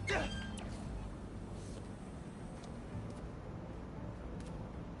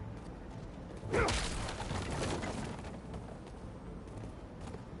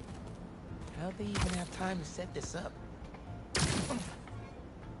 How'd they even have time to set this up?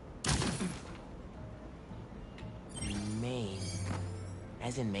 Main.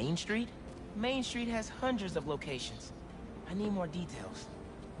 As in Main Street? Main Street has hundreds of locations. I need more details.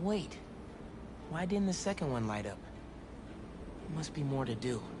 Wait. Why didn't the second one light up? Must be more to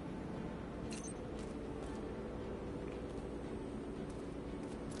do.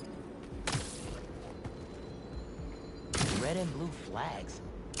 Red and blue flags.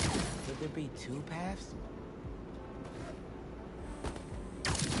 Could there be two paths?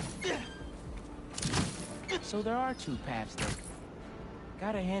 So there are two paths then.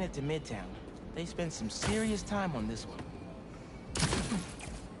 Gotta hand it to Midtown. They spent some serious time on this one.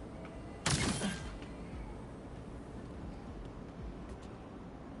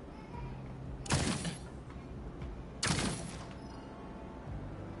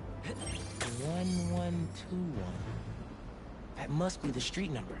 That must be the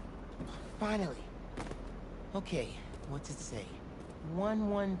street number. Finally. Okay, what's it say?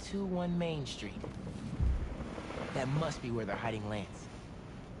 1121 Main Street. That must be where they're hiding Lance.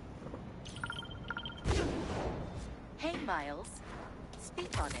 Hey, Miles.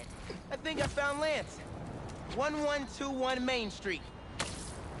 Speak on it. I think I found Lance. 1121 Main Street.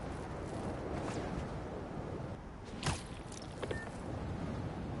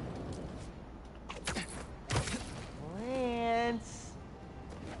 Lance.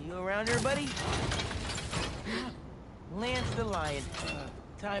 You around here, buddy? Lance the Lion.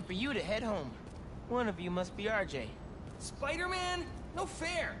 Time for you to head home. One of you must be RJ. Spider-Man? No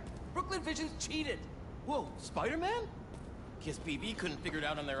fair. Brooklyn Visions cheated. Whoa, Spider-Man? Guess BV couldn't figure it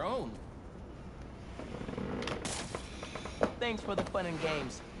out on their own. Thanks for the fun and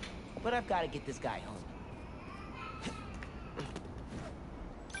games, but I've got to get this guy home.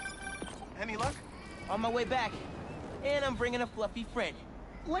 Any luck? On my way back, and I'm bringing a fluffy friend.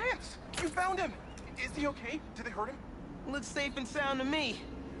 Lance, you found him. Is he okay? Did they hurt him? Looks safe and sound to me.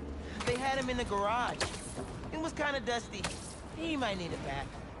 They had him in the garage. It was kind of dusty. He might need a bath.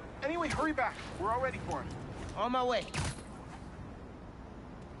 Anyway, hurry back. We're all ready for him. On my way.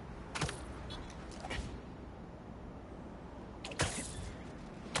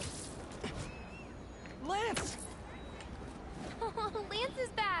 Lance! Lance is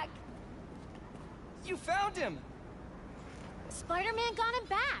back! You found him! Spider-Man got him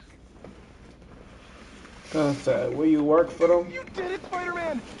back! Will you work for them? You did it,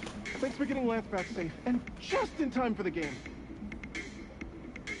 Spider-Man! Thanks for getting Lance back safe, and just in time for the game.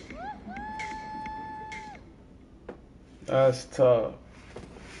 That's tough.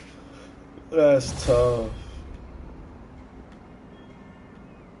 That's tough.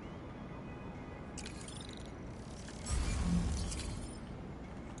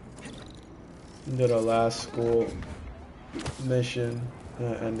 Did a last school mission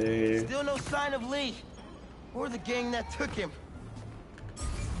and they Still no sign of Lee or the gang that took him.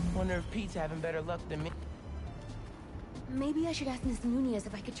 Wonder if Pete's having better luck than me. Maybe I should ask Miss Nunez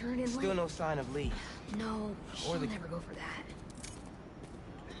if I could turn it in. Still no sign of Lee. No, she'll Or the- never go for that.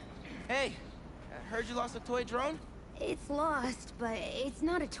 Hey, I heard you lost a toy drone? It's lost, but it's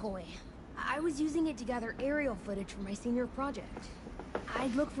not a toy. I was using it to gather aerial footage for my senior project.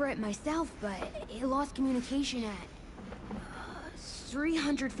 I'd look for it myself, but it lost communication at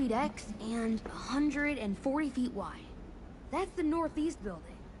 300 feet X and 140 feet Y. That's the northeast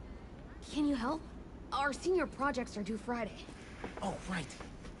building. Can you help? Our senior projects are due Friday. Oh, right.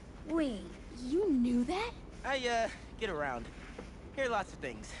 Wait, you knew that? I, get around. Hear lots of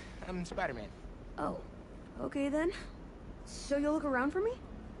things. I'm Spider-Man. Oh, okay then. So you'll look around for me?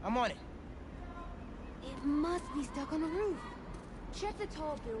 I'm on it. It must be stuck on a roof. Check the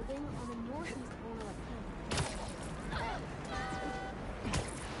tall building on the northeast corner of campus.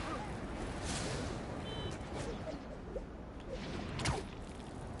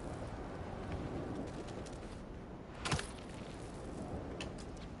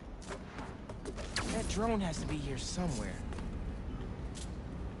 drone has to be here somewhere.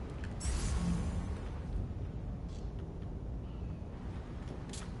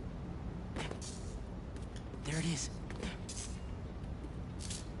 There it is.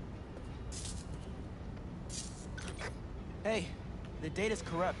 Hey, the data's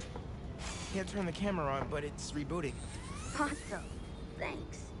corrupt. Can't turn the camera on, but it's rebooting. Awesome.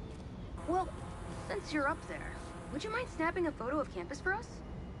 Thanks. Well, since you're up there, would you mind snapping a photo of campus for us?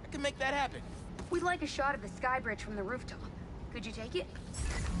 I can make that happen. We'd like a shot of the sky bridge from the rooftop. Could you take it?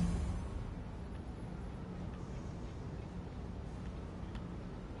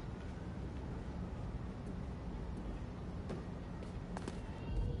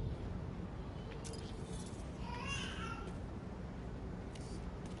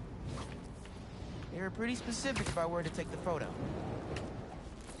 They were pretty specific about where to take the photo.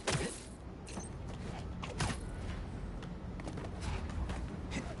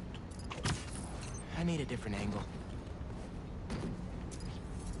 I need a different angle.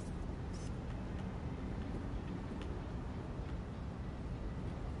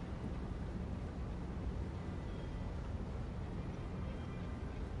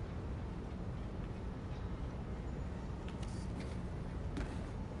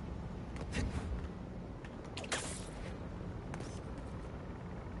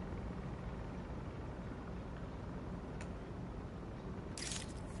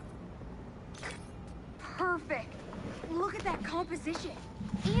 Perfect. Look at that composition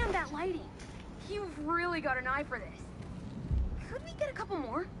and that lighting. You've really got an eye for this. Could we get a couple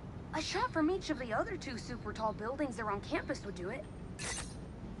more? A shot from each of the other 2 super tall buildings around campus would do it.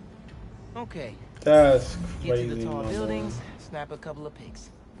 Okay. That's Get crazy. to the tall my buildings, boy. snap a couple of pics.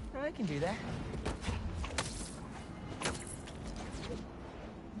 I can do that.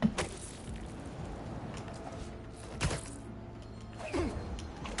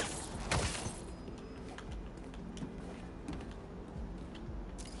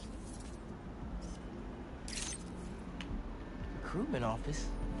 Recruitment office?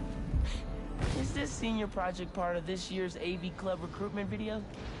 Is this senior project part of this year's AV Club recruitment video?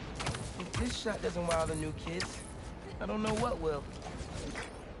 If this shot doesn't wow the new kids, I don't know what will.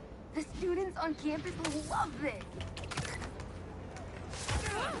 The students on campus will love this.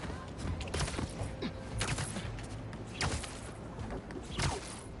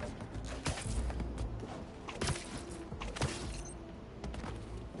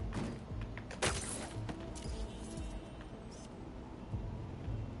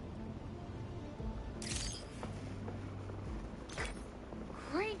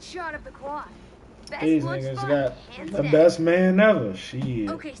 Great shot of the quad. Best These lunch niggas spot, got hands the down. best man ever. Shit.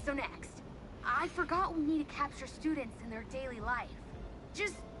 Okay, so next. I forgot we need to capture students in their daily life.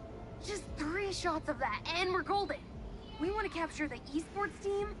 Just 3 shots of that, and we're golden. We want to capture the esports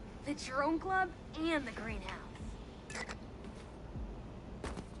team, the drone club, and the greenhouse.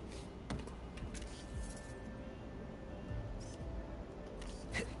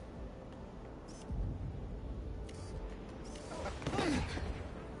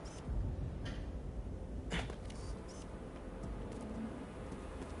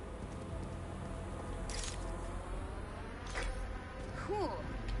 Cool.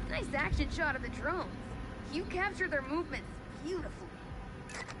 Nice action shot of the drones. You capture their movements beautifully.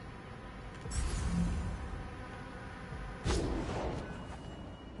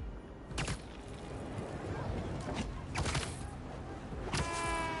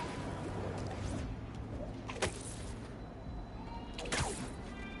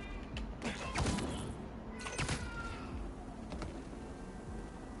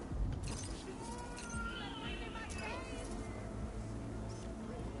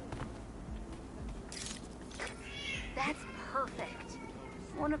 That's perfect.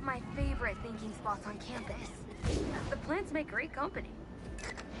 One of my favorite thinking spots on campus. The plants make great company.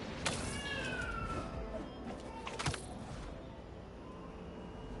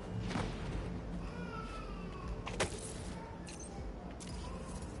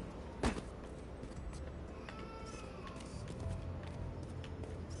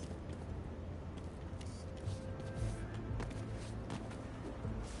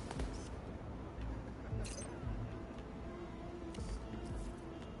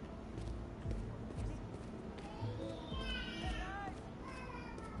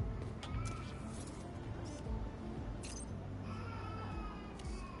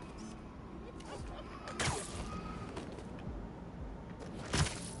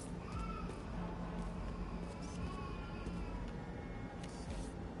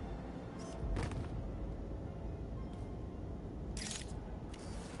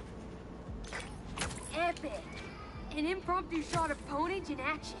 Epic. An impromptu shot of Ponage in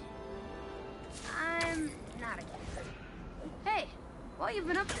action. I'm not a geek. Hey, while you've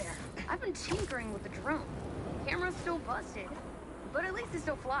been up there, I've been tinkering with the drone. Camera's still busted, but at least it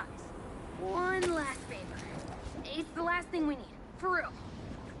still flies. One last favor. It's the last thing we need, for real.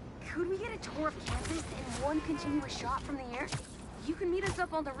 Could we get a tour of campus in one continuous shot from the air? You can meet us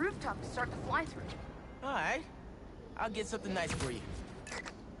up on the rooftop to start the fly-through. All right. I'll get something nice for you.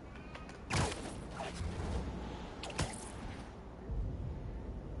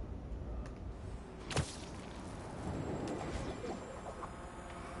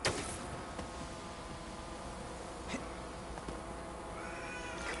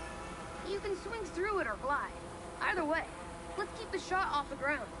 You can swing through it or glide. Either way, let's keep the shot off the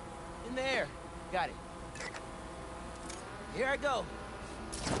ground. In the air. Got it. Here I go.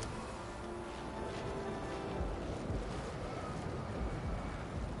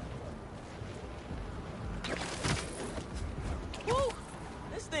 Woo!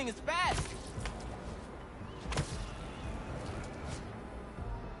 This thing is fast.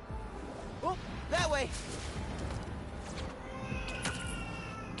 Oh, that way.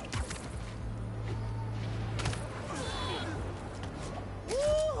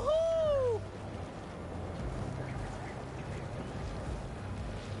 Woo-hoo!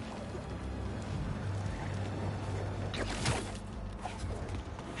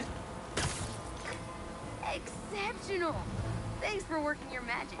 Exceptional! Thanks for working your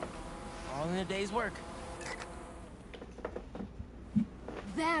magic. All in a day's work.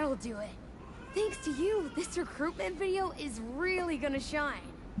 That'll do it. Thanks to you, this recruitment video is really gonna shine.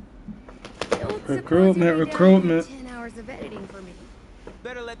 Don't suppose you'll be down to 10 hours of editing for me.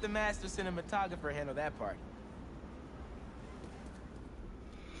 Better let the master cinematographer handle that part.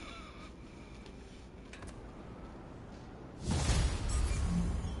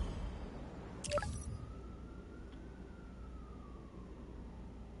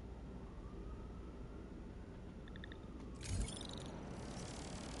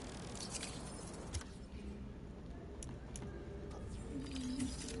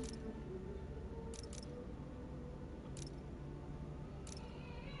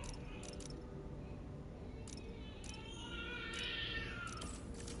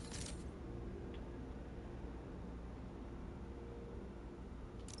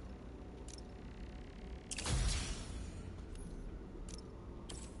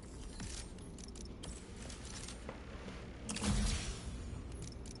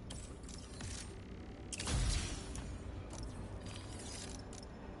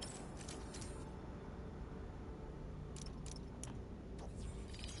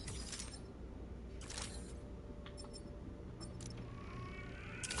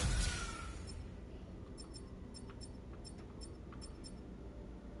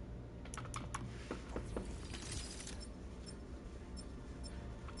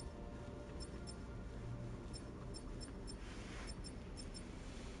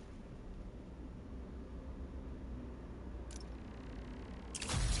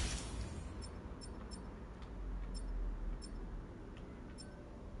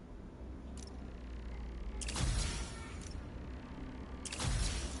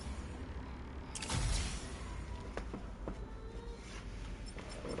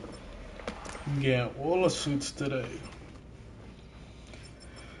 Yeah, all the suits today.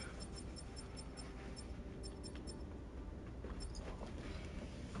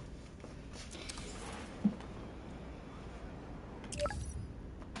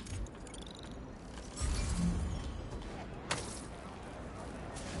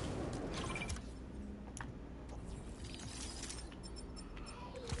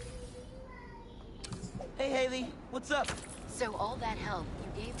 Hey, Haley, what's up? So all that help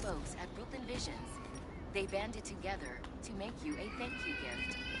you gave folks at Brooklyn Visions, they banded together to make you a thank you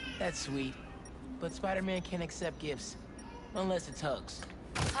gift. That's sweet. But Spider-Man can't accept gifts. Unless it's hugs.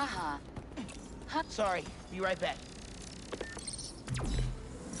 Haha. Sorry, be right back.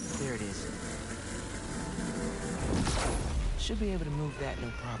 There it is. Should be able to move that no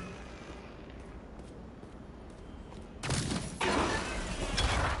problem.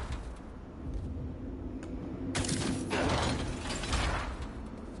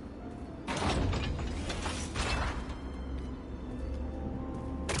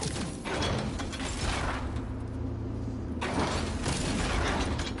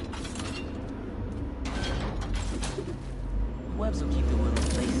 Webs will keep the wood in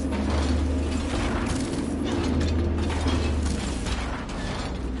place.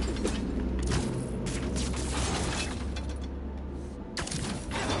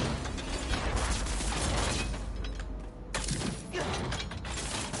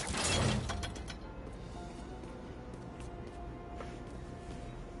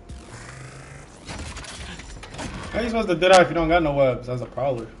 How you supposed to do that if you don't got no webs as a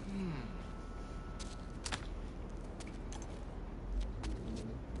prowler?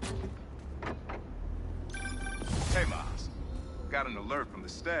 Hey, Miles. Got an alert from the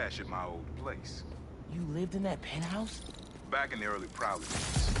stash at my old place. You lived in that penthouse? Back in the early Prowler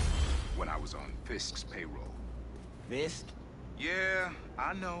days, when I was on Fisk's payroll. Fisk? Yeah,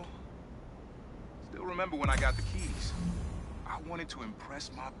 I know. Still remember when I got the keys. I wanted to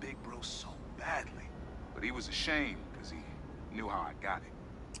impress my big bro so badly. But he was ashamed, because he knew how I got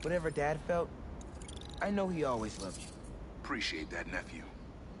it. Whatever Dad felt, I know he always loved you. Appreciate that, nephew.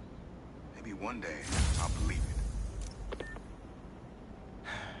 Maybe one day, I'll believe it.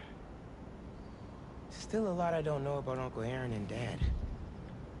 Still a lot I don't know about Uncle Aaron and Dad.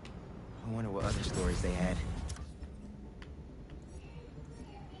 I wonder what other stories they had.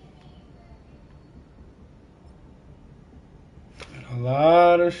 A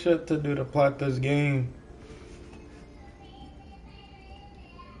lot of shit to do to plot this game.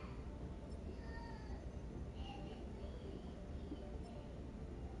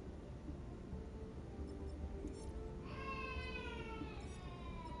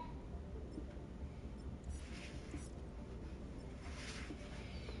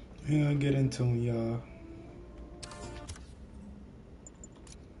 We're gonna get into them, y'all.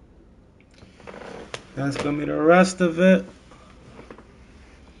 That's gonna be the rest of it.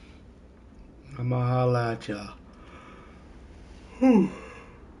 I'ma holla at y'all.